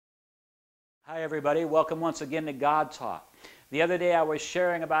Hi everybody, welcome once again to God Talk. The other day I was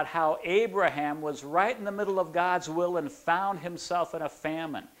sharing about how Abraham was right in the middle of God's will and found himself in a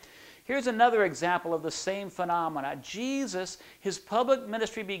famine. Here's another example of the same phenomena. Jesus, his public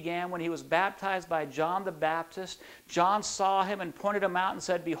ministry began when he was baptized by John the Baptist. John saw him and pointed him out and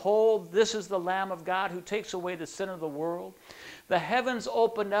said, "Behold, this is the Lamb of God who takes away the sin of the world." The heavens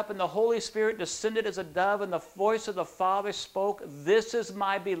opened up and the Holy Spirit descended as a dove, and the voice of the Father spoke, "This is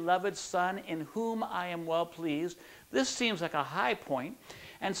my beloved Son, in whom I am well pleased." This seems like a high point.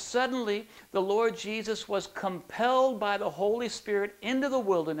 And suddenly the Lord Jesus was compelled by the Holy Spirit into the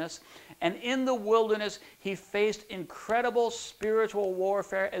wilderness, and in the wilderness he faced incredible spiritual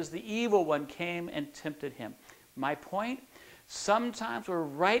warfare as the evil one came and tempted him. My point? Sometimes we're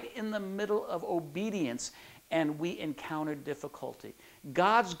right in the middle of obedience and we encounter difficulty.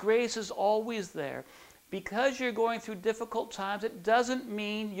 God's grace is always there. Because you're going through difficult times, it doesn't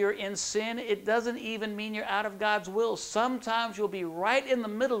mean you're in sin. It doesn't even mean you're out of God's will. Sometimes you'll be right in the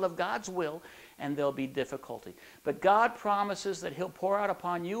middle of God's will and there'll be difficulty. But God promises that he'll pour out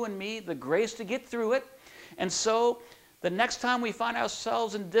upon you and me the grace to get through it. And so the next time we find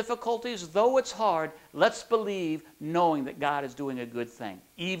ourselves in difficulties, though it's hard, let's believe knowing that God is doing a good thing,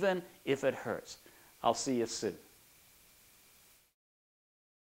 even if it hurts. I'll see you soon.